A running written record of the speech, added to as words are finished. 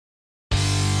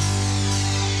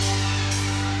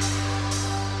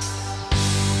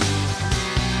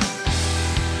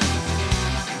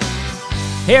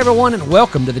Hey everyone, and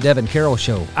welcome to the Devin Carroll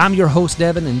Show. I'm your host,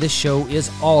 Devin, and this show is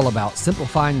all about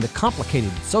simplifying the complicated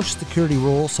Social Security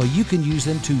rules so you can use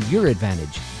them to your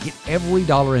advantage. Get every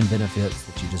dollar in benefits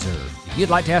that you deserve. If you'd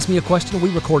like to ask me a question,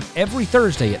 we record every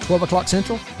Thursday at 12 o'clock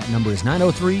Central. That number is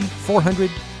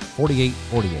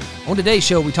 903-400-4848. On today's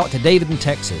show, we talk to David in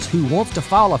Texas, who wants to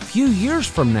file a few years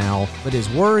from now, but is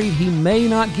worried he may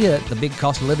not get the big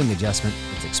cost of living adjustment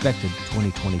that's expected in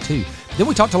 2022. Then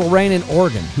we talk to Lorraine in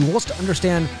Oregon, who wants to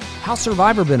understand how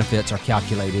survivor benefits are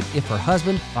calculated if her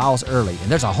husband files early. And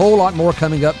there's a whole lot more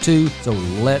coming up too, so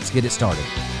let's get it started.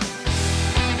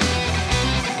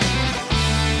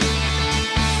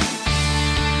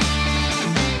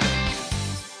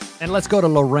 And let's go to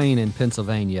Lorraine in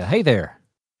Pennsylvania. Hey there.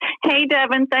 Hey,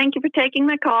 Devin. Thank you for taking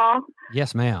my call.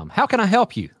 Yes, ma'am. How can I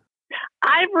help you?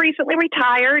 I've recently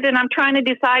retired, and I'm trying to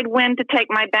decide when to take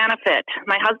my benefit.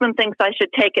 My husband thinks I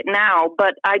should take it now,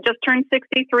 but I just turned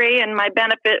 63, and my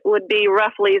benefit would be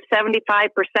roughly 75%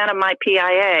 of my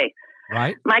PIA.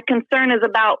 Right. My concern is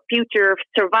about future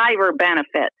survivor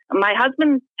benefit. My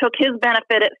husband took his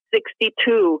benefit at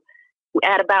 62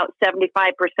 at about 75%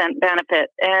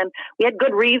 benefit, and we had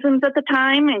good reasons at the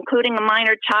time, including a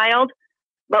minor child,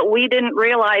 but we didn't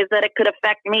realize that it could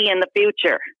affect me in the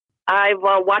future. I've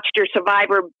watched your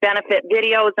survivor benefit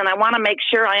videos, and I want to make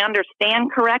sure I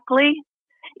understand correctly.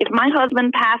 If my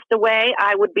husband passed away,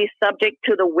 I would be subject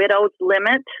to the widow's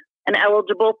limit and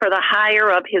eligible for the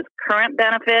higher of his current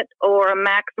benefit or a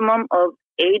maximum of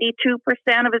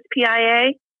 82% of his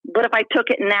PIA. But if I took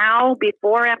it now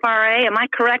before FRA, am I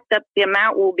correct that the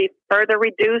amount will be further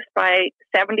reduced by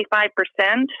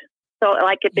 75%? So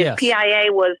like if his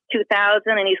PIA was 2,000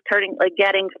 and he's currently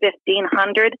getting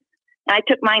 1,500, and I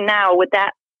took mine now with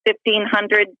that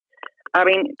 1,500. I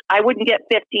mean, I wouldn't get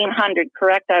 1,500,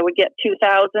 correct? I would get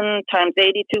 2,000 times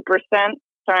 82%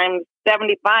 times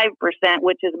 75%,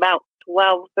 which is about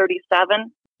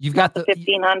 1,237. You've got the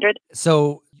 1,500.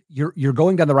 So you're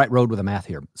going down the right road with the math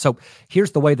here. So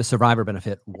here's the way the survivor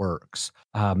benefit works.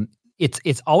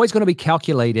 It's always going to be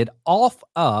calculated off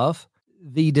of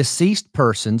the deceased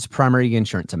person's primary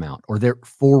insurance amount or their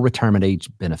full retirement age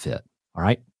benefit. All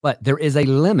right. But there is a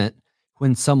limit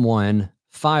when someone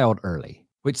filed early,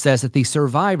 which says that the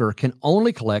survivor can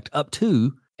only collect up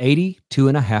to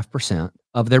 82.5%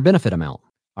 of their benefit amount.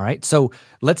 All right. So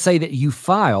let's say that you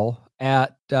file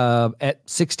at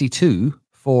 62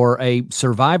 for a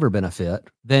survivor benefit,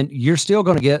 then you're still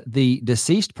going to get the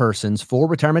deceased person's full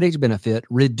retirement age benefit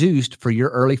reduced for your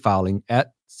early filing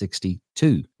at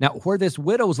 62. Now, where this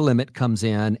widow's limit comes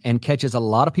in and catches a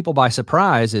lot of people by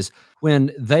surprise is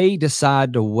when they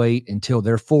decide to wait until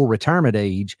their full retirement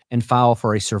age and file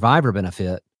for a survivor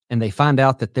benefit, and they find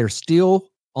out that they're still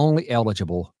only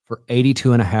eligible for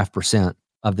 82.5%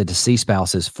 of the deceased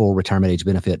spouse's full retirement age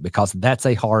benefit, because that's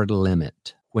a hard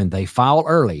limit. When they file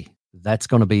early, that's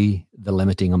going to be the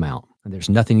limiting amount, and there's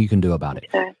nothing you can do about it.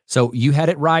 Okay. So you had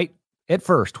it right at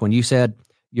first when you said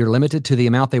you're limited to the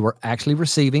amount they were actually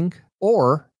receiving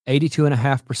or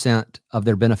 82.5% of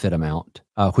their benefit amount,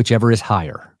 whichever is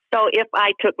higher. So if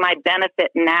I took my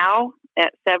benefit now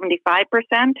at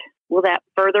 75%, will that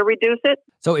further reduce it?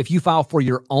 So if you file for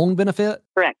your own benefit?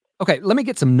 Correct. Okay, let me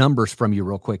get some numbers from you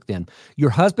real quick then.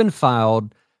 Your husband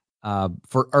filed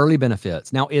for early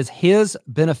benefits. Now, is his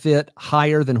benefit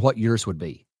higher than what yours would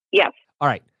be? Yes. All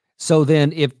right. So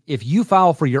then if you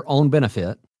file for your own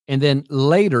benefit and then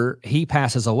later he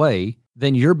passes away,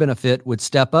 then your benefit would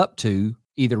step up to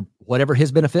either whatever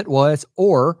his benefit was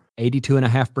or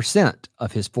 82.5%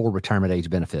 of his full retirement age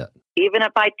benefit. Even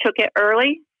if I took it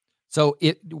early? So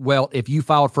if you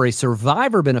filed for a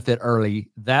survivor benefit early,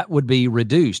 that would be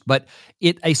reduced. But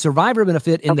a survivor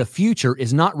benefit in the future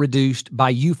is not reduced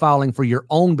by you filing for your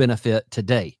own benefit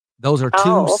today. Those are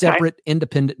two separate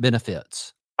independent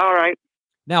benefits. All right.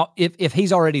 Now, if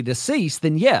he's already deceased,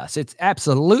 then yes, it's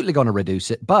absolutely going to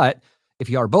reduce it. But if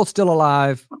you are both still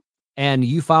alive and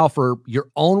you file for your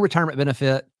own retirement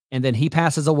benefit and then he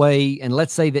passes away, and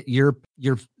let's say that you're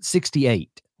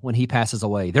 68 when he passes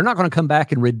away, they're not going to come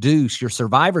back and reduce your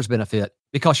survivor's benefit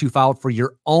because you filed for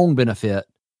your own benefit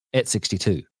at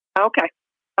 62. Okay.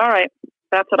 All right.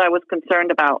 That's what I was concerned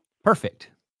about.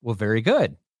 Perfect. Well, very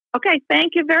good. Okay.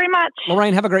 Thank you very much.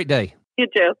 Lorraine, have a great day. You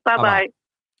too. Bye-bye.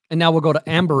 And now we'll go to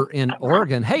Amber in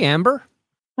Oregon. Hey, Amber.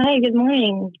 Hi, good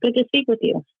morning. Good to speak with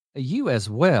you. You as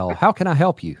well. How can I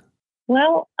help you?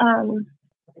 Well, I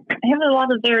have a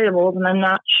lot of variables, and I'm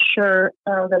not sure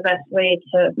the best way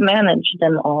to manage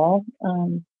them all.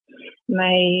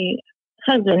 My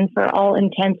husband, for all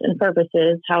intents and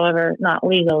purposes, however, not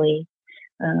legally,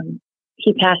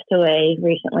 he passed away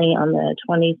recently on the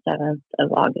 27th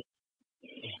of August.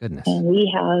 Goodness. And we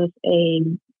have a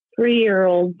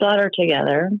 3-year-old daughter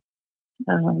together.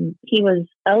 He was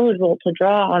eligible to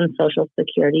draw on Social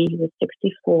Security. He was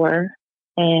 64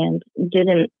 and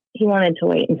he wanted to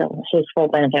wait until his full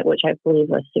benefit, which I believe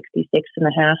was 66 and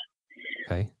a half.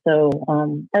 Okay. So,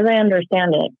 as I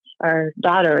understand it, our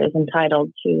daughter is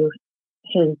entitled to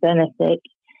his benefit,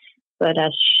 but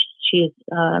as she's,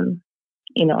 a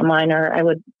minor, I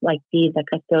would be the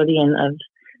custodian of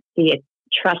the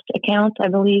trust account, I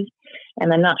believe.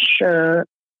 And I'm not sure,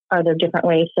 are there different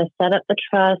ways to set up the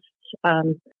trust?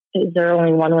 Is there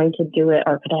only one way to do it,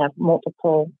 or could I have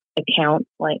multiple accounts,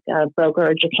 like a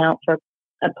brokerage account for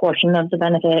a portion of the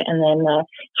benefit and then a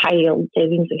high yield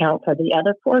savings account for the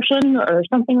other portion, or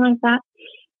something like that?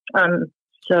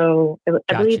 So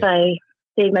I believe I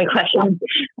saved my question.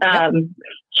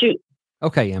 Shoot.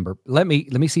 Okay, Amber, let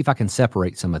me see if I can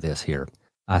separate some of this here.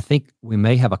 I think we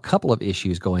may have a couple of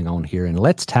issues going on here, and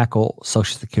let's tackle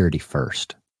Social Security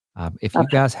first. If you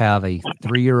guys have a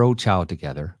 3-year-old child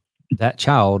together, that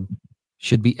child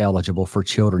should be eligible for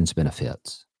children's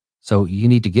benefits. So you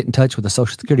need to get in touch with the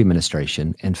Social Security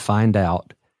Administration and find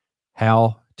out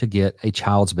how to get a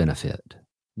child's benefit.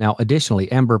 Now,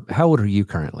 additionally, Amber, how old are you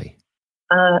currently?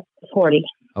 40.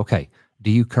 Okay.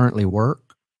 Do you currently work?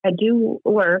 I do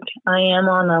work. I am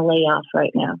on a layoff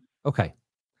right now. Okay.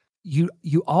 You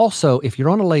also, if you're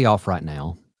on a layoff right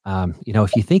now,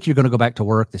 if you think you're going to go back to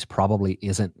work, this probably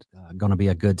isn't going to be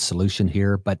a good solution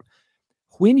here. But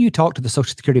when you talk to the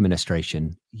Social Security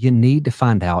Administration, you need to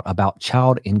find out about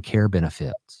child in care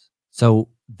benefits. So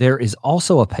there is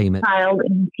also a payment. Child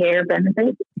in care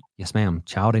benefits? Yes, ma'am.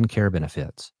 Child in care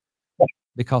benefits.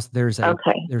 Because there's a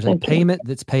payment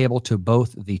that's payable to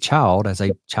both the child as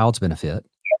a child's benefit,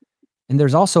 and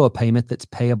there's also a payment that's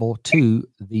payable to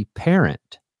the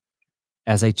parent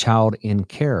as a child in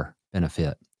care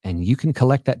benefit. And you can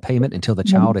collect that payment until the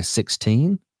child is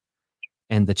 16,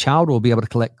 and the child will be able to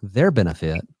collect their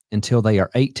benefit until they are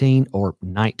 18 or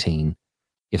 19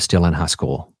 if still in high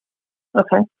school.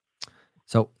 Okay.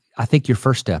 So I think your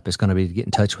first step is going to be to get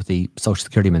in touch with the Social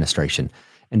Security Administration.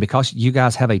 And because you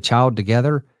guys have a child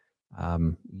together,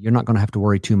 you're not going to have to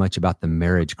worry too much about the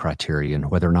marriage criteria and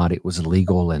whether or not it was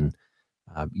legal and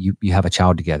you have a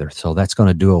child together. So that's going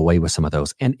to do away with some of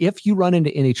those. And if you run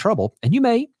into any trouble, and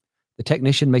the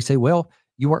technician may say, well,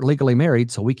 you weren't legally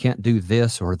married, so we can't do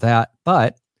this or that.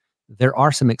 But there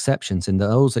are some exceptions, and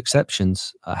those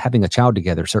exceptions, having a child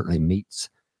together certainly meets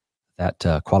that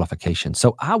qualification.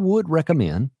 So I would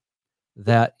recommend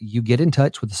that you get in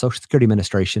touch with the Social Security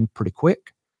Administration pretty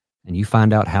quick, and you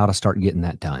find out how to start getting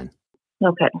that done.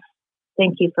 Okay.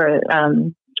 Thank you for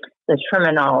the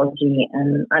terminology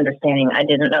and understanding. I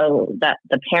didn't know that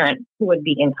the parent would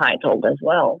be entitled as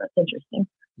well. That's interesting.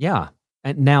 Yeah.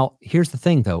 And now here's the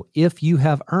thing though. If you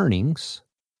have earnings,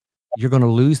 you're going to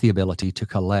lose the ability to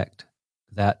collect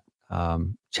that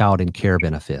child in care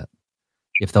benefit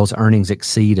if those earnings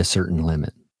exceed a certain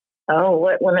limit. Oh,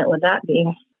 what limit would that be?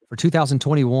 For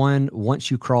 2021,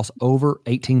 once you cross over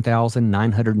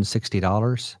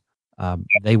 $18,960,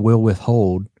 they will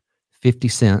withhold 50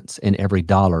 cents in every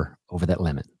dollar over that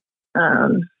limit.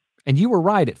 And you were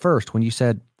right at first when you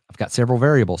said, I've got several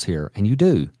variables here, and you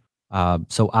do.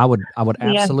 So I would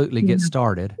absolutely get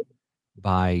started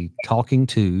by talking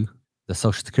to the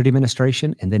Social Security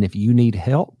Administration. And then if you need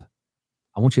help,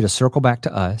 I want you to circle back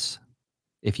to us.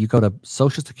 If you go to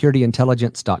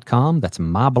socialsecurityintelligence.com, that's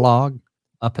my blog.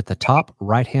 Up at the top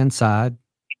right-hand side,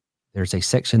 there's a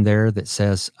section there that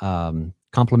says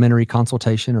complimentary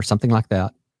consultation or something like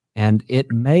that. And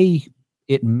it may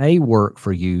work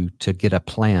for you to get a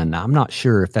plan. Now, I'm not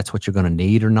sure if that's what you're going to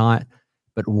need or not,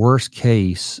 but worst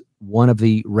case, one of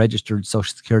the registered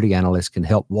Social Security analysts can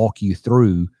help walk you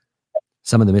through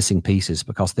some of the missing pieces,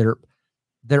 because there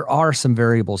are some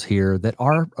variables here that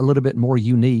are a little bit more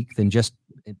unique than just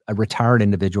a retired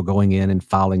individual going in and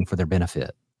filing for their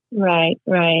benefit. Right.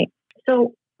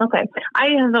 So, okay, I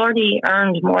have already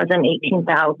earned more than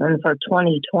 $18,000 for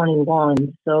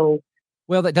 2021. So,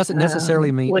 well, that doesn't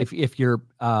necessarily mean if you're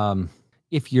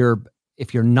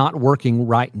not working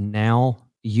right now,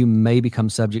 you may become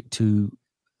subject to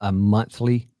a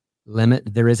monthly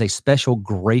limit. There is a special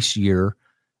grace year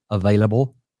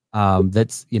available.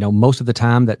 That's most of the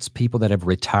time that's people that have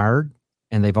retired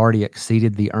and they've already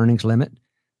exceeded the earnings limit.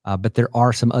 But there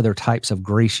are some other types of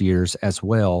grace years as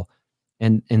well.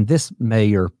 And this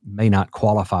may or may not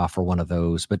qualify for one of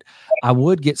those. But I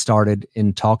would get started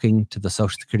in talking to the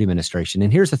Social Security Administration.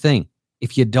 And here's the thing.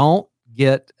 If you don't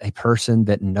get a person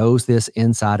that knows this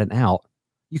inside and out,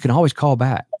 you can always call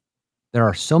back. There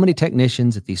are so many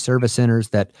technicians at these service centers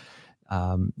that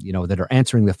that are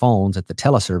answering the phones at the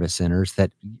teleservice centers,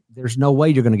 that there's no way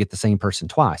you're going to get the same person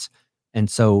twice. And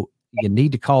so you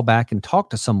need to call back and talk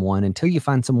to someone until you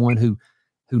find someone who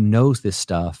knows this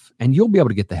stuff, and you'll be able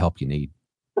to get the help you need.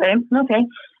 Okay.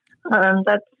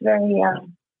 That's very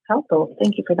helpful.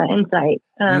 Thank you for that insight.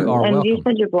 You are and welcome. You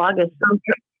said your blog is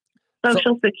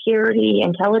Social Security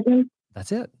Intelligence?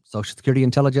 That's it.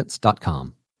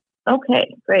 SocialSecurityIntelligence.com.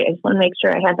 Okay, great. I just want to make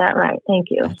sure I had that right. Thank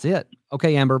you. That's it.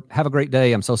 Okay, Amber, have a great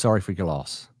day. I'm so sorry for your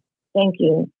loss. Thank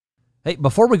you. Hey,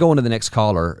 before we go into the next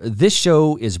caller, this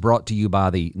show is brought to you by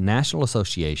the National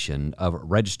Association of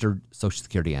Registered Social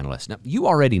Security Analysts. Now, you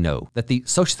already know that the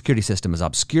Social Security system is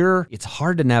obscure, it's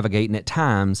hard to navigate, and at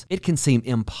times it can seem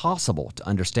impossible to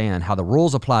understand how the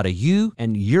rules apply to you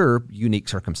and your unique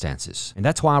circumstances. And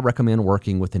that's why I recommend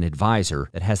working with an advisor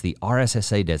that has the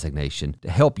RSSA designation to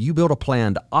help you build a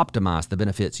plan to optimize the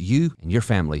benefits you and your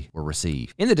family will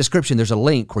receive. In the description, there's a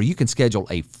link where you can schedule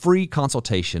a free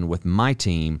consultation with my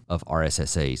team of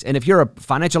RSSAs. And if you're a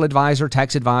financial advisor,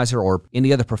 tax advisor, or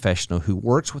any other professional who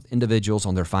works with individuals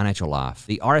on their financial life,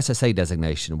 the RSSA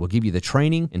designation will give you the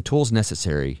training and tools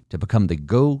necessary to become the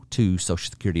go-to Social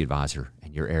Security advisor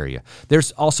in your area.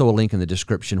 There's also a link in the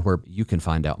description where you can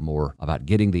find out more about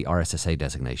getting the RSSA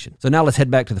designation. So now let's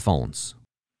head back to the phones.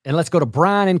 And let's go to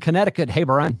Brian in Connecticut. Hey,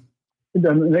 Brian.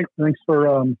 Thanks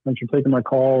for taking my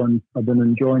call, and I've been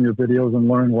enjoying your videos and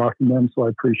learning a lot from them, so I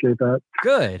appreciate that.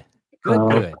 Good. I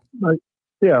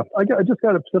just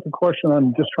got a specific question.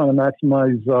 I'm just trying to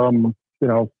maximize,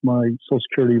 my Social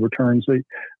Security returns.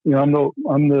 I'm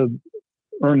the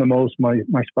earn the most. My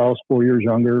spouse 4 years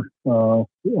younger. We're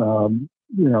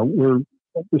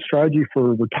the strategy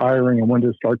for retiring and when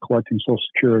to start collecting Social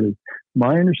Security.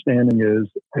 My understanding is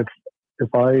if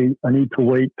I need to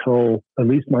wait till at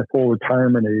least my full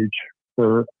retirement age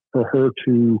for her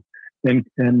to and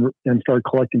start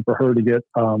collecting for her to get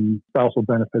spousal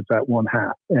benefits at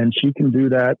 1/2, and she can do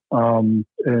that and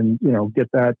get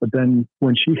that. But then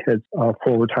when she hits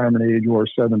full retirement age or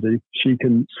 70, she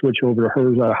can switch over to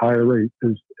hers at a higher rate.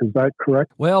 Is that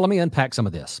correct? Well, let me unpack some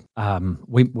of this.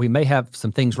 We may have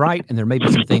some things right, and there may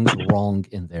be some things wrong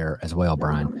in there as well,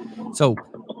 Brian. So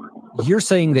you're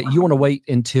saying that you want to wait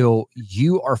until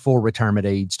you are full retirement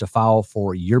age to file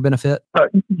for your benefit?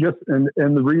 Yes, and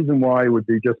the reason why would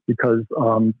be just because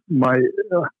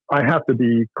I have to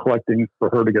be collecting for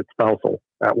her to get spousal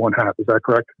at 1/2. Is that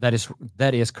correct? That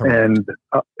is correct.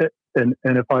 And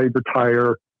if I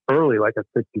retire early, like at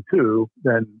 62,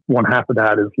 then 1/2 of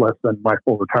that is less than my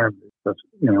full retirement. Is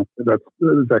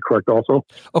that correct also?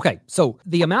 Okay. So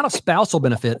the amount of spousal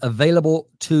benefit available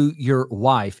to your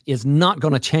wife is not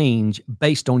going to change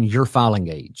based on your filing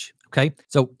age. Okay.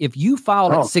 So if you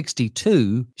filed at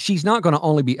 62, she's not going to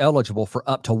only be eligible for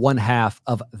up to 1/2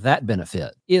 of that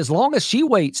benefit. As long as she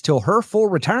waits till her full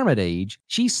retirement age,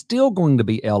 she's still going to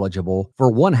be eligible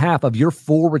for 1/2 of your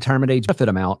full retirement age benefit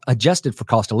amount adjusted for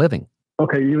cost of living.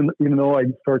 Okay, even though I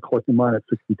start collecting mine at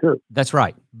 62. That's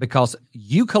right, because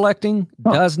you collecting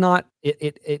does not,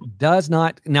 it does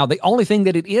not. Now, the only thing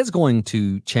that it is going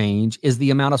to change is the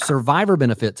amount of survivor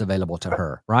benefits available to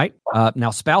her, right?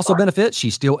 Now, spousal benefits,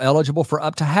 she's still eligible for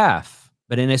up to 1/2.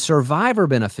 But in a survivor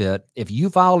benefit, if you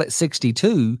file at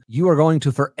 62, you are going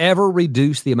to forever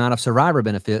reduce the amount of survivor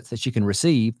benefits that she can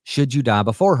receive should you die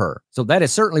before her. So that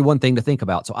is certainly one thing to think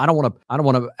about. So I don't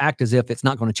want to act as if it's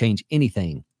not going to change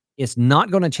anything. It's not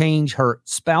going to change her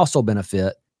spousal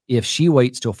benefit if she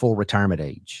waits till full retirement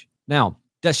age. Now,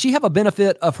 does she have a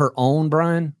benefit of her own,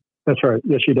 Brian? That's right.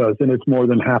 Yes, she does. And it's more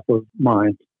than half of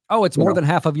mine. Oh, it's more than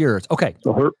half of yours. Okay.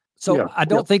 So I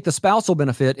don't think the spousal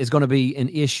benefit is going to be an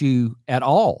issue at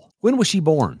all. When was she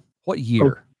born? What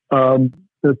year?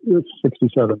 It's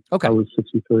 67. Okay. I was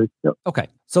 63. Yep. Okay.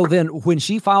 So then when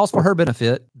she files for her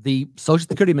benefit, the Social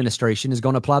Security Administration is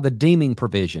going to apply the deeming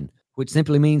provision, which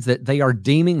simply means that they are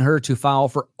deeming her to file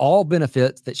for all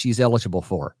benefits that she's eligible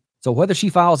for. So whether she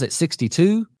files at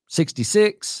 62,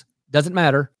 66, doesn't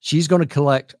matter. She's going to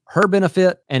collect her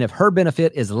benefit. And if her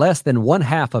benefit is less than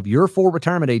 1/2 of your full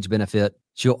retirement age benefit,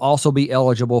 she'll also be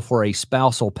eligible for a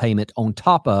spousal payment on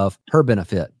top of her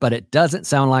benefit. But it doesn't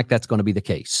sound like that's going to be the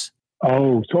case.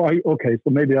 Oh, so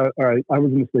maybe I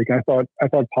was mistaken. I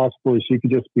thought possibly she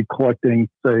could just be collecting,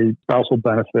 say, spousal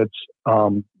benefits,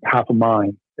 half of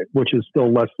mine, which is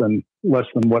still less than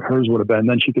what hers would have been.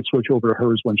 Then she could switch over to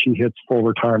hers when she hits full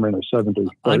retirement of 70.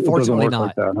 Unfortunately not.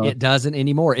 Like that, huh? It doesn't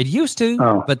anymore. It used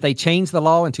to, but they changed the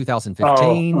law in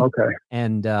 2015. Oh, okay.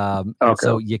 And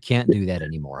so you can't do that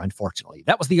anymore, unfortunately.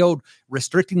 That was the old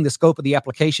restricting the scope of the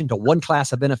application to one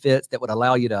class of benefits that would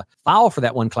allow you to file for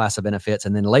that one class of benefits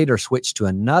and then later switch to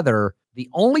another The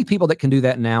only people that can do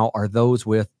that now are those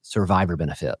with survivor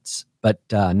benefits, but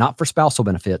not for spousal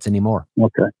benefits anymore.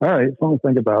 Okay. All right. Something to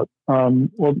think about.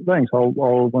 Well, thanks. I'll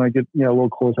when I get a little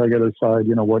closer, I got to decide,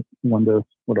 when to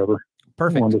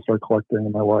Perfect. When to start collecting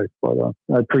in my life. But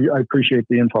I appreciate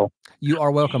the info. You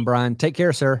are welcome, Brian. Take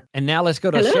care, sir. And now let's go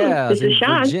to Hello, Shaz this is in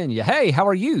Shaz. Virginia. Hey, how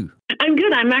are you? I'm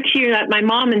good. I'm actually at my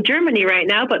mom in Germany right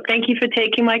now, but thank you for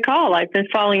taking my call. I've been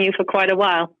following you for quite a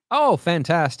while. Oh,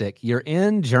 fantastic. You're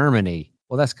in Germany.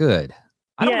 Well, that's good.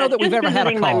 I don't know that we've ever had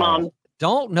a call. My mom.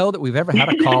 Don't know that we've ever had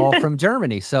a call from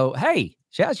Germany. So, hey,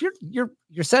 Shaz,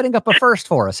 you're setting up a first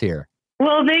for us here.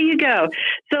 Well, there you go.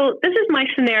 So this is my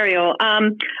scenario.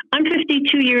 I'm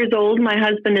 52 years old. My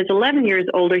husband is 11 years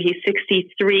older. He's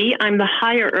 63. I'm the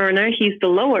higher earner. He's the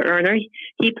lower earner.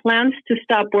 He plans to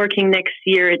stop working next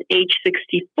year at age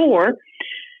 64.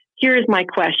 Here is my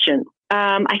question.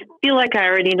 I feel like I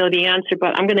already know the answer,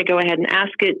 but I'm going to go ahead and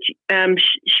ask it.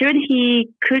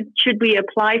 Should we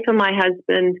apply for my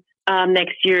husband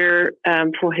next year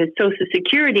for his Social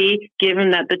Security,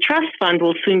 given that the trust fund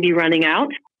will soon be running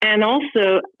out? And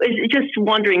also, just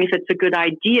wondering if it's a good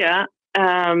idea.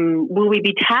 Will we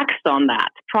be taxed on that?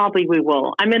 Probably we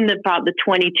will. I'm in about the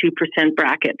 22%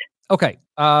 bracket. Okay.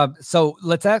 So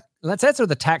let's answer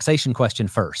the taxation question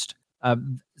first.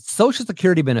 Social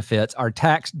Security benefits are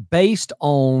taxed based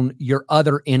on your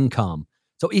other income.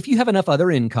 So if you have enough other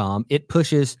income, it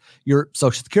pushes your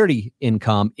Social Security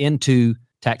income into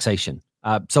taxation.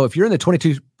 So if you're in the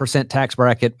 22% tax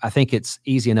bracket, I think it's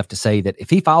easy enough to say that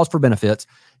if he files for benefits,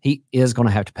 he is going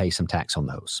to have to pay some tax on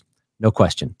those. No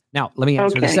question. Now, let me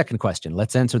answer the second question.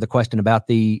 Let's answer the question about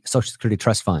the Social Security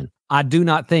Trust Fund. I do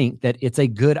not think that it's a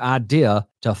good idea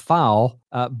to file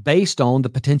based on the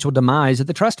potential demise of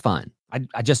the trust fund.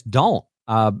 I just don't.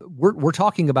 We're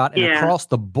talking about an across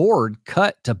the board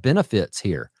cut to benefits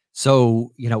here.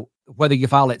 So, whether you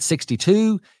file at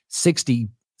 62,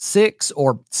 66,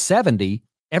 or 70,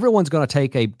 everyone's going to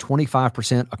take a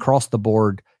 25% across the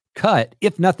board cut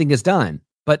if nothing is done.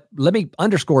 But let me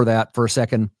underscore that for a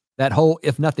second, that whole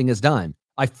if nothing is done.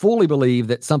 I fully believe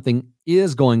that something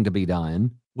is going to be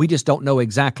done. We just don't know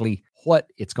exactly what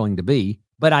it's going to be.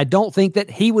 But I don't think that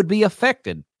he would be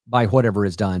affected by whatever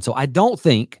is done. So I don't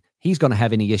think he's going to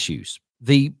have any issues.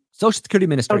 The Social Security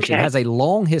Administration has a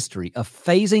long history of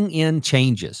phasing in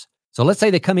changes. So let's say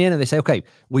they come in and they say, okay,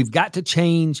 we've got to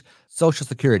change Social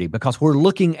Security because we're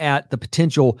looking at the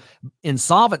potential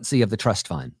insolvency of the trust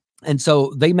fund. And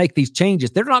so they make these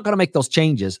changes. They're not going to make those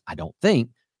changes, I don't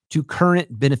think, to current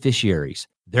beneficiaries.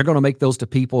 They're going to make those to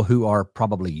people who are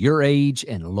probably your age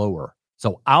and lower.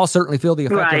 So I'll certainly feel the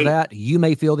effect of that. You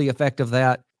may feel the effect of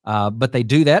that. But they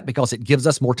do that because it gives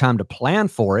us more time to plan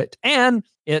for it. And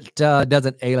it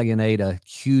doesn't alienate a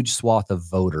huge swath of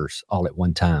voters all at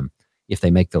one time if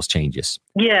they make those changes.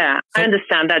 Yeah, I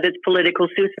understand that. It's political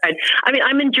suicide. I mean,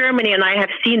 I'm in Germany and I have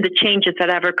seen the changes that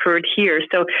have occurred here.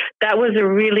 So that was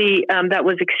that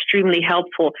was extremely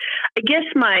helpful. I guess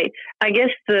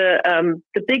the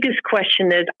biggest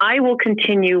question is I will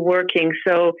continue working.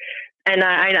 So, and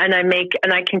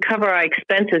I can cover our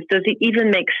expenses. Does it even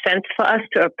make sense for us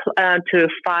to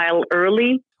file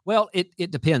early? Well, it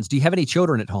depends. Do you have any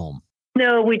children at home?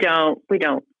 No, we don't.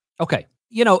 Okay.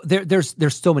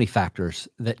 There's so many factors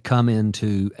that come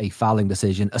into a filing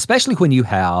decision, especially when you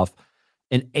have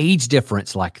an age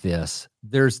difference like this.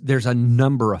 There's a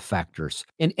number of factors.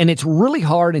 And it's really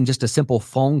hard in just a simple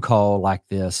phone call like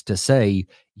this to say,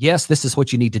 yes, this is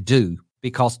what you need to do,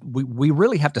 because we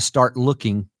really have to start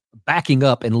backing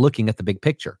up and looking at the big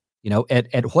picture.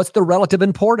 At what's the relative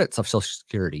importance of Social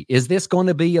Security? Is this going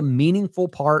to be a meaningful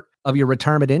part of your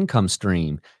retirement income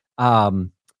stream?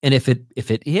 And if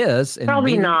it is, and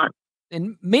probably not,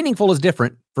 and meaningful is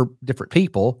different for different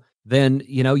people, then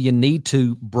you need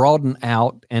to broaden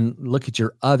out and look at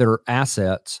your other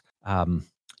assets,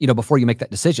 before you make that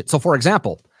decision. So, for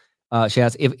example,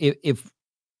 Shaz,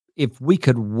 if we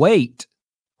could wait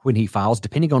when he files,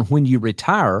 depending on when you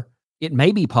retire, it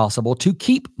may be possible to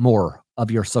keep more of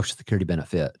your Social Security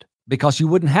benefit because you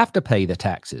wouldn't have to pay the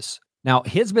taxes. Now,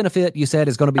 his benefit, you said,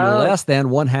 is going to be less than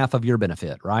 1/2 of your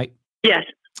benefit, right? Yes.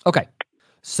 Okay.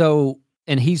 So,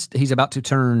 and he's about to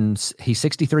turn, he's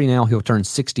 63 now. He'll turn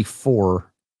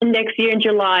 64 next year in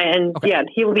July. And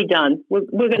he will be done.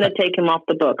 We're going to take him off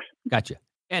the books. Gotcha.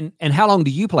 And how long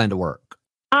do you plan to work?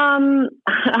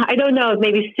 I don't know,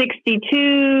 maybe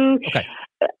 62. Okay.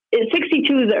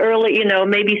 62 is early,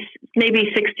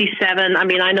 maybe 67. I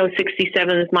mean, I know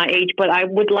 67 is my age, but I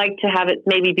would like to have it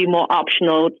maybe be more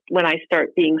optional when I'm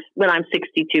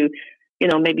 62,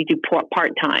 maybe do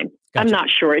part-time. Gotcha. I'm not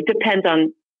sure. It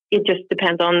just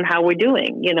depends on how we're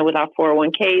doing, with our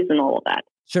 401ks and all of that.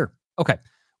 Sure. Okay.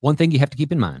 One thing you have to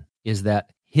keep in mind is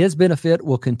that his benefit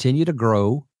will continue to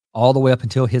grow all the way up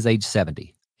until his age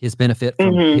 70, his benefit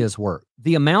from his work.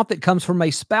 The amount that comes from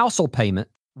a spousal payment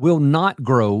will not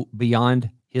grow beyond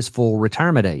his full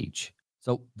retirement age.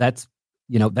 So that's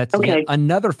yet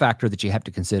another factor that you have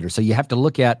to consider. So you have to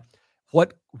look at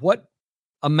what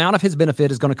amount of his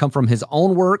benefit is going to come from his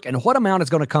own work and what amount is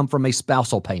going to come from a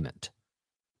spousal payment,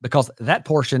 because that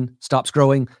portion stops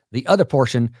growing. The other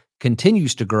portion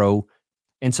continues to grow.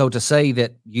 And so to say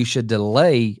that you should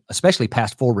delay, especially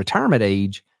past full retirement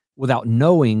age, without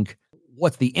knowing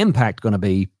what's the impact going to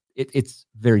be, it's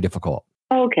very difficult.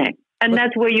 Okay. And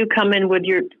that's where you come in with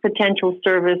your potential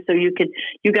service, so you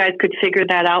guys could figure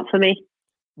that out for me?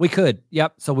 We could.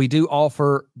 Yep. So we do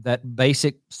offer that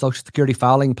basic Social Security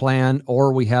filing plan,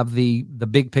 or we have the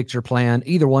big picture plan.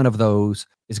 Either one of those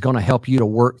is going to help you to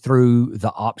work through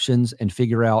the options and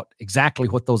figure out exactly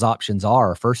what those options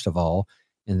are, first of all,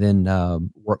 and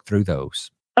then work through those.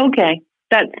 Okay.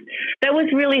 That was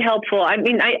really helpful. I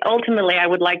mean, I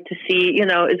would like to see,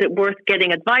 is it worth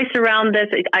getting advice around this?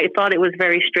 I thought it was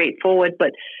very straightforward,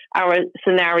 but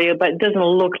it doesn't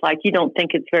look like, you don't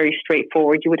think it's very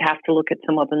straightforward. You would have to look at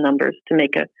some other numbers to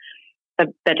make a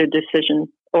better decision,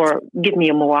 or give me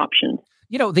more options.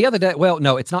 The other day, well,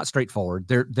 no, it's not straightforward.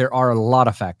 There are a lot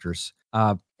of factors.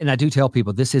 And I do tell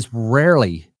people this is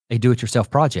rarely a do-it-yourself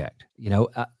project.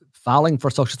 Filing for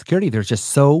Social Security, there's just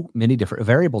so many different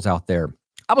variables out there.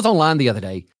 I was online the other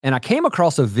day and I came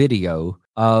across a video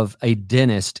of a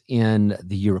dentist in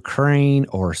the Ukraine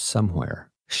or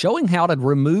somewhere showing how to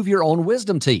remove your own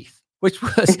wisdom teeth, which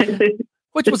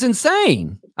was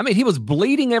insane. I mean, he was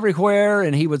bleeding everywhere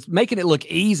and he was making it look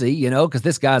easy, because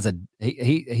this guy's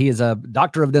he is a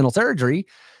doctor of dental surgery,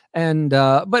 and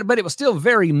but it was still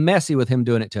very messy with him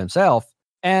doing it to himself.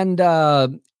 And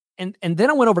then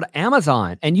I went over to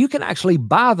Amazon, and you can actually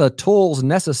buy the tools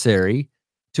necessary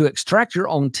to extract your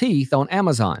own teeth on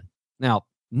Amazon. Now,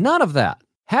 none of that,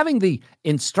 having the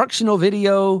instructional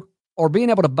video or being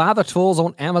able to buy the tools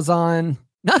on Amazon,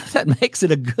 none of that makes it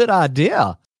a good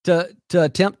idea to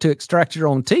attempt to extract your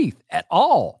own teeth at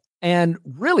all. And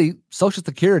really, Social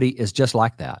Security is just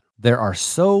like that. There are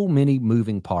so many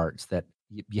moving parts that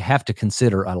you have to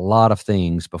consider a lot of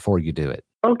things before you do it.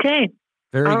 Okay.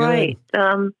 Very all good. Right.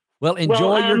 Well,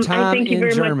 enjoy your time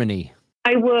in Germany.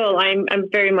 I will. I'm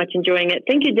very much enjoying it.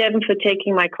 Thank you, Devin, for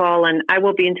taking my call, and I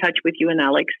will be in touch with you and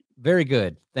Alex. Very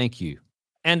good. Thank you.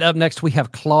 And up next, we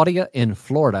have Claudia in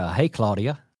Florida. Hey,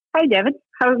 Claudia. Hi, Devin.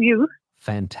 How are you?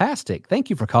 Fantastic.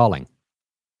 Thank you for calling.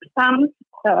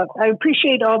 I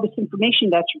appreciate all this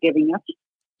information that you're giving us.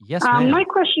 Yes, ma'am. My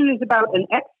question is about an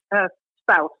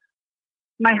ex-spouse.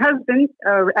 My husband,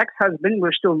 or ex-husband,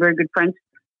 we're still very good friends,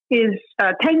 is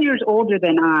 10 years older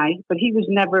than I, but he was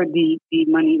never the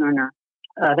money earner.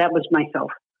 That was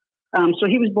myself. So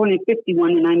he was born in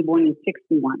 51 and I'm born in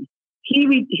 61.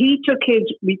 He took his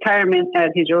retirement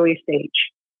at his earliest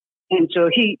age. And so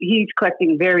he's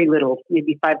collecting very little,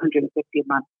 maybe $550 a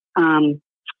month.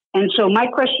 And so my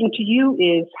question to you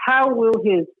is, how will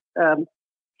his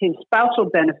spousal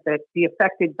benefit be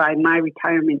affected by my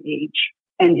retirement age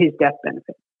and his death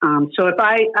benefit? So if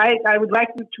I would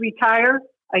like to retire,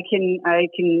 I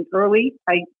can early.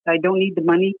 I don't need the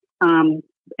money,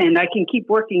 and I can keep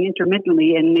working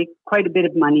intermittently and make quite a bit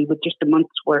of money with just a month's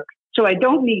work. So I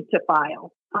don't need to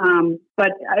file.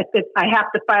 But I have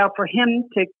to file for him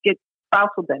to get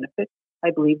spousal benefits.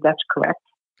 I believe that's correct,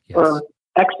 yes. Or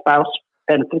ex-spouse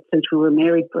benefits, since we were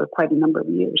married for quite a number of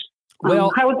years.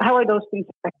 Well, how are those things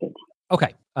affected?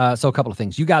 Okay, so a couple of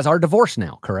things. You guys are divorced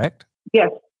now, correct?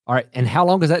 Yes. All right, and how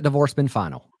long has that divorce been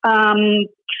final?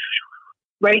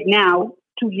 Right now,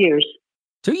 2 years.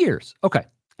 2 years. Okay.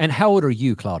 And how old are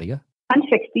you, Claudia? I'm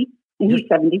 60 and he's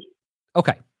 70.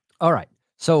 Okay. All right.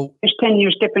 So there's 10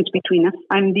 years difference between us.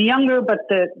 I'm the younger, but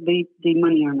the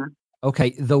money earner.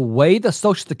 Okay. The way the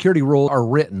Social Security rules are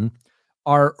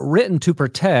written to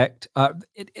protect,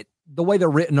 the way they're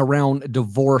written around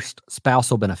divorced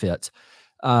spousal benefits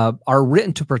are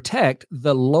written to protect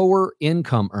the lower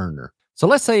income earner. So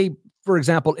let's say, for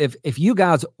example, if you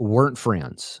guys weren't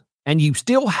friends, and you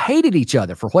still hated each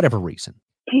other for whatever reason,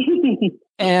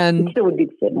 and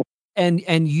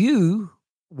you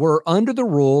were under the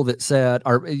rule that said,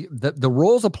 or the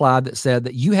rules applied that said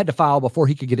that you had to file before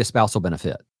he could get his spousal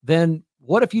benefit, then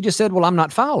what if you just said, well, I'm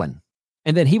not filing?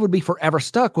 And then he would be forever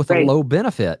stuck with a low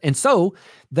benefit. And so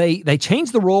they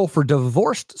changed the rule for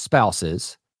divorced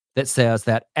spouses that says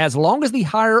that as long as the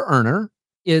higher earner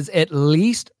is at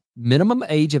least minimum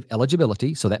age of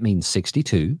eligibility, so that means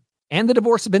 62, and the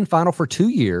divorce has been final for 2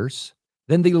 years,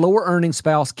 then the lower earning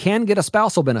spouse can get a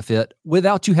spousal benefit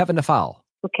without you having to file.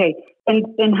 Okay.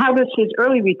 And how does his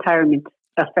early retirement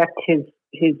affect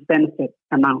his benefit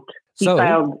amount? He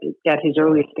filed at his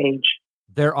early stage.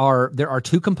 There are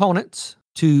two components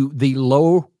to the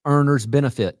low earner's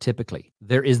benefit typically.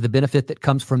 There is the benefit that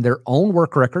comes from their own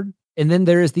work record, and then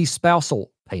there is the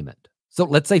spousal payment. So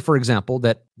let's say, for example,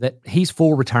 that he's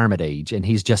full retirement age and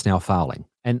he's just now filing.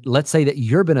 And let's say that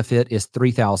your benefit is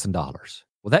 $3,000.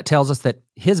 Well, that tells us that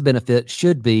his benefit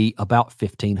should be about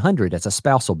 $1,500 as a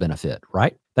spousal benefit,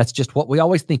 right? That's just what we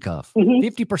always think of,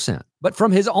 50%. But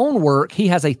from his own work, he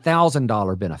has a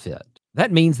 $1,000 benefit.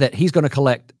 That means that he's going to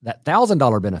collect that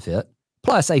 $1,000 benefit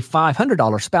plus a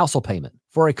 $500 spousal payment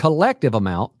for a collective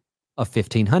amount of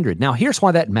 $1,500. Now, here's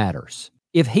why that matters.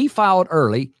 If he filed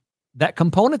early, that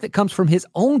component that comes from his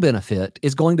own benefit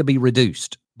is going to be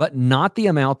reduced, but not the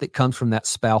amount that comes from that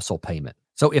spousal payment.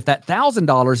 So if that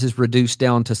 $1,000 is reduced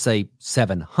down to, say,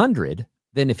 $700,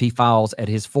 then if he files at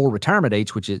his full retirement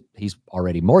age, which is he's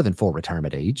already more than full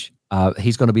retirement age,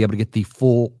 he's going to be able to get the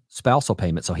full spousal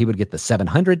payment. So he would get the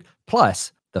 $700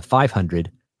 plus the $500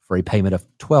 for a payment of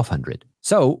 $1,200.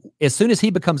 So as soon as he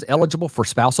becomes eligible for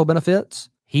spousal benefits,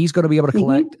 he's going to be able to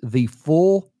collect the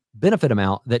full benefit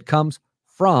amount that comes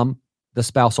from the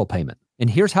spousal payment. And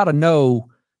here's how to know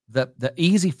the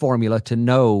easy formula to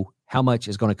know how much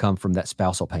is going to come from that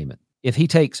spousal payment. If he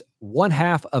takes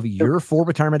 1/2 of your full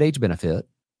retirement age benefit,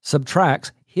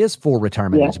 subtracts his full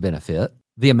retirement age benefit,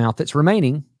 the amount that's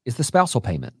remaining is the spousal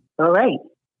payment. All right.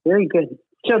 Very good.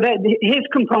 So that his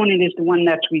component is the one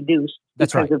that's reduced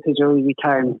because of his early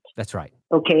retirement. That's right.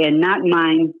 Okay, and not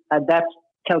mine. That's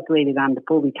calculated on the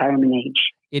full retirement age.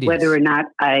 It whether is. or not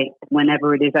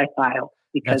whenever it is I file.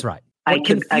 Because that's right. I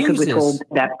could withhold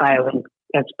that filing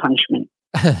as punishment.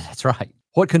 That's right.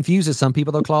 What confuses some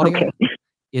people, though, Claudia,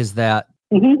 is that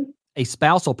a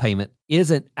spousal payment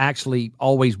isn't actually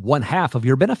always 1/2 of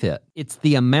your benefit. It's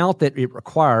the amount that it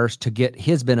requires to get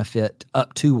his benefit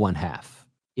up to 1/2.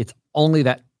 It's only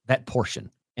that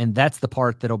portion. And that's the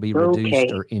part that'll be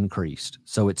reduced or increased.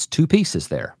 So it's two pieces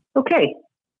there. Okay.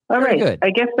 All right. Good.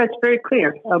 I guess that's very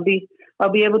clear. I'll be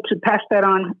able to pass that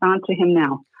on to him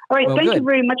now. All right. Thank you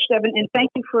very much, Devin. And thank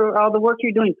you for all the work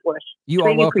you're doing for us. You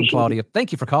are welcome, Claudia.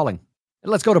 Thank you for calling.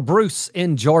 And let's go to Bruce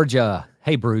in Georgia.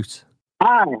 Hey, Bruce.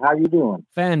 Hi, how you doing?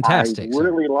 Fantastic. I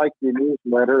really like your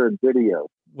newsletter and video.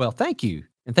 Well, thank you.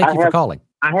 And thank you for calling.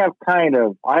 I have kind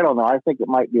of, I don't know, I think it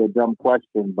might be a dumb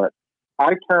question, but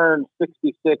I turned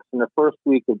 66 in the first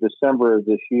week of December of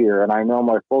this year, and I know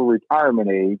my full retirement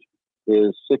age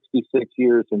is 66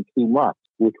 years and 2 months,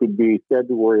 which would be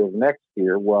February of next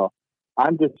year. Well,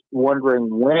 I'm just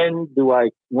wondering when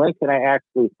can I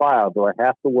actually file? Do I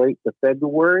have to wait to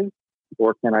February,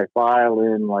 or can I file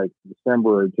in like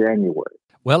December or January?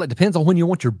 Well, it depends on when you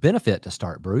want your benefit to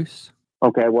start, Bruce.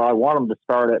 Okay, well, I want them to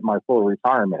start at my full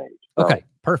retirement age. So. Okay,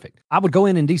 perfect. I would go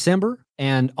in December,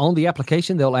 and on the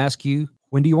application, they'll ask you,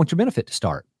 when do you want your benefit to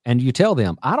start? And you tell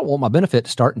them, I don't want my benefit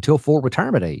to start until full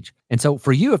retirement age. And so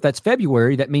for you, if that's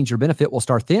February, that means your benefit will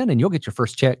start then, and you'll get your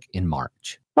first check in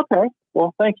March. Okay,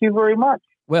 well, thank you very much.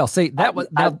 Well, see, that's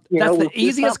the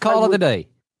easiest call of the day.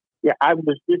 Yeah, I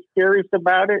was just curious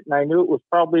about it, and I knew it was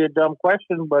probably a dumb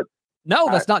question, but no,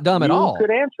 that's not dumb at all. You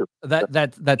could answer.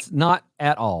 That's not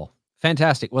at all.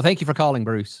 Fantastic. Well, thank you for calling,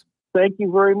 Bruce. Thank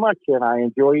you very much, and I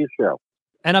enjoy your show.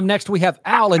 And up next, we have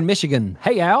Al in Michigan.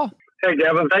 Hey, Al. Hey,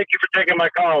 Devin. Thank you for taking my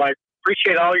call. I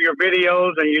appreciate all your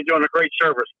videos, and you're doing a great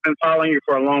service. Been following you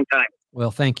for a long time. Well,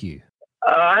 thank you.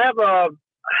 I have a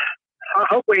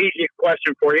hopefully easy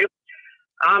question for you.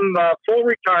 I'm full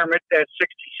retirement at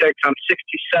 66. I'm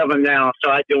 67 now,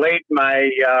 so I delayed my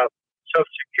Social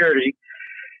Security.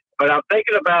 But I'm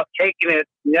thinking about taking it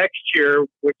next year,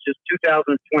 which is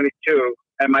 2022,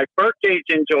 and my birthday's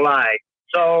in July.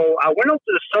 So I went onto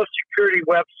the Social Security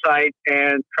website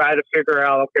and tried to figure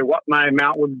out, okay, what my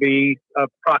amount would be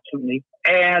approximately.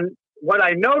 And what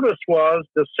I noticed was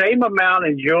the same amount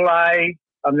in July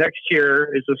of next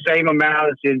year is the same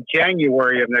amount as in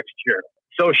January of next year.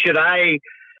 So should I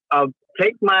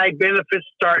take my benefits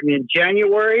starting in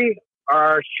January,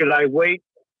 or should I wait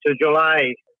till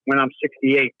July when I'm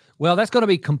 68? Well, that's going to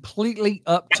be completely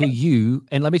up to you.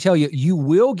 And let me tell you, you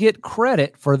will get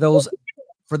credit for those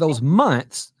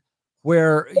months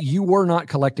where you were not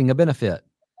collecting a benefit,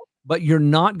 but you're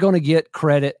not going to get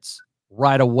credits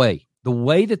right away. The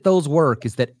way that those work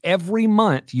is that every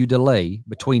month you delay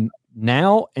between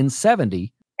now and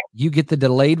 70, you get the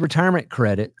delayed retirement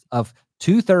credit of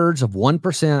 2/3 of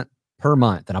 1% per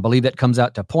month. And I believe that comes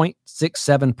out to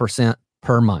 0.67%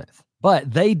 per month.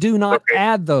 But they do not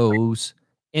add those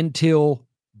until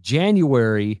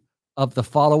January of the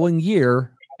following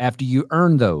year after you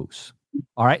earn those.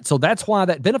 All right. So that's why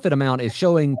that benefit amount is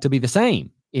showing to be the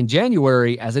same in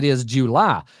January as it is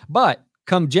July. But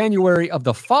come January of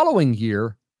the following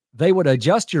year, they would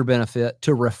adjust your benefit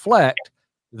to reflect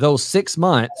those 6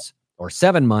 months or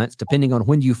 7 months, depending on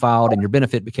when you filed and your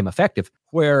benefit became effective,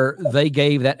 where they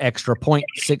gave that extra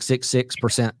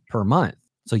 0.666% per month.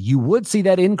 So you would see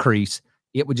that increase.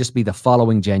 It would just be the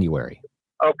following January.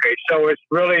 Okay, so it's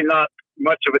really not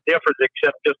much of a difference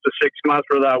except just the 6 months,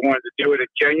 whether I wanted to do it in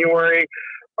January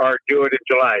or do it in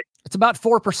July. It's about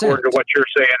 4%. According to what you're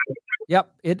saying.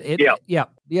 Yep.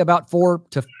 Yeah, about 4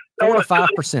 to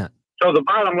 5%. So the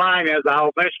bottom line is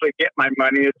I'll eventually get my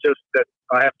money. It's just that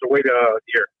I have to wait a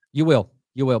year. You will.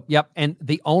 Yep. And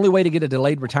the only way to get a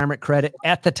delayed retirement credit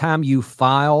at the time you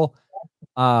file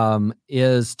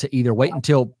is to either wait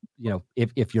until,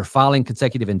 if you're filing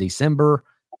consecutive in December,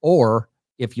 or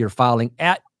if you're filing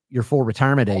at your full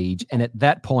retirement age. And at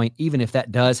that point, even if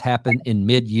that does happen in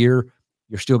mid-year,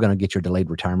 you're still going to get your delayed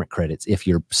retirement credits. If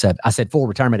you're I said full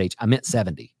retirement age, I meant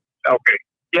 70. Okay.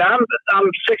 Yeah, I'm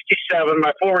 67.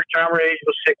 My full retirement age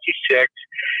was 66,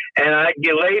 and I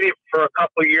delayed it for a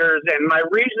couple of years. And my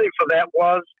reasoning for that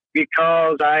was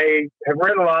because I have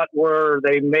read a lot where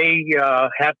they may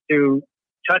have to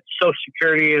touch Social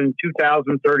Security in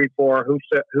 2034.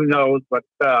 Who knows? But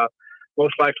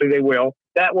most likely they will.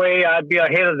 That way, I'd be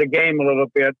ahead of the game a little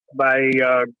bit by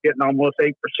getting almost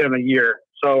 8% a year.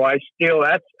 So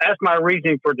that's my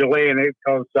reasoning for delaying it,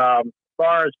 because as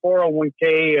far as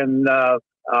 401k and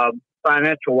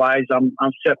financial wise, I'm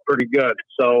set pretty good.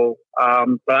 So,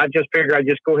 but I just figured I'd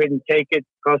just go ahead and take it,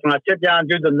 because when I sit down and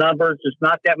do the numbers, it's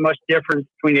not that much difference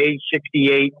between age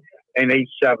 68 and age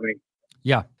 70.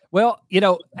 Yeah. Well,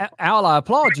 Al, I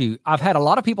applaud you. I've had a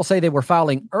lot of people say they were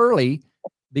filing early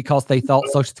because they thought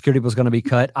Social Security was going to be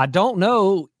cut. I don't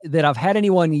know that I've had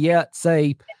anyone yet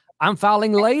say I'm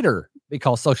filing later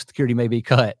because Social Security may be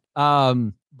cut.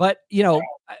 But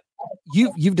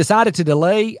you've decided to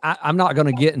delay. I'm not going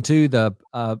to get into the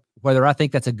whether I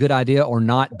think that's a good idea or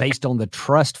not based on the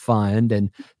trust fund and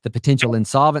the potential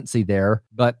insolvency there.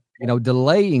 But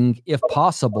delaying, if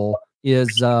possible,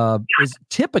 is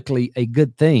typically a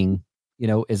good thing.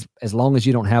 As long as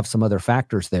you don't have some other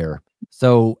factors there.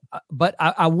 So, but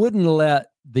I wouldn't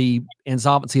let the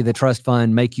insolvency of the trust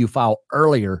fund make you file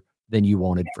earlier than you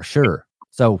wanted, for sure.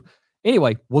 So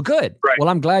anyway, well, good. Right. Well,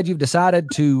 I'm glad you've decided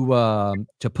to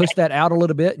push that out a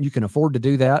little bit, and you can afford to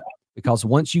do that, because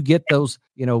once you get those,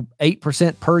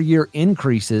 8% per year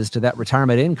increases to that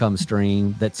retirement income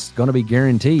stream, that's going to be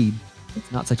guaranteed.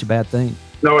 It's not such a bad thing.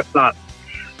 No, it's not.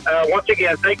 Once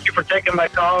again, thank you for taking my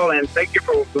call, and thank you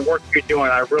for the work you're doing.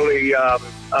 I really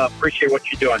appreciate what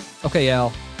you're doing. Okay,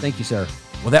 Al. Thank you, sir.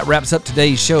 Well, that wraps up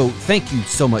today's show. Thank you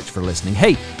so much for listening.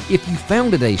 Hey, if you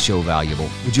found today's show valuable,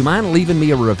 would you mind leaving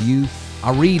me a review?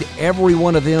 I read every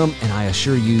one of them, and I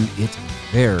assure you it's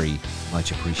very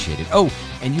much appreciated. Oh,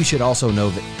 and you should also know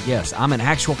that, yes, I'm an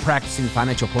actual practicing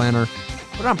financial planner,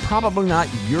 but I'm probably not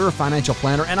your financial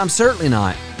planner, and I'm certainly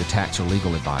not your tax or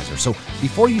legal advisor. So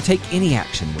before you take any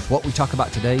action with what we talk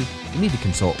about today, you need to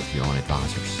consult with your own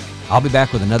advisors. I'll be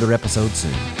back with another episode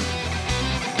soon.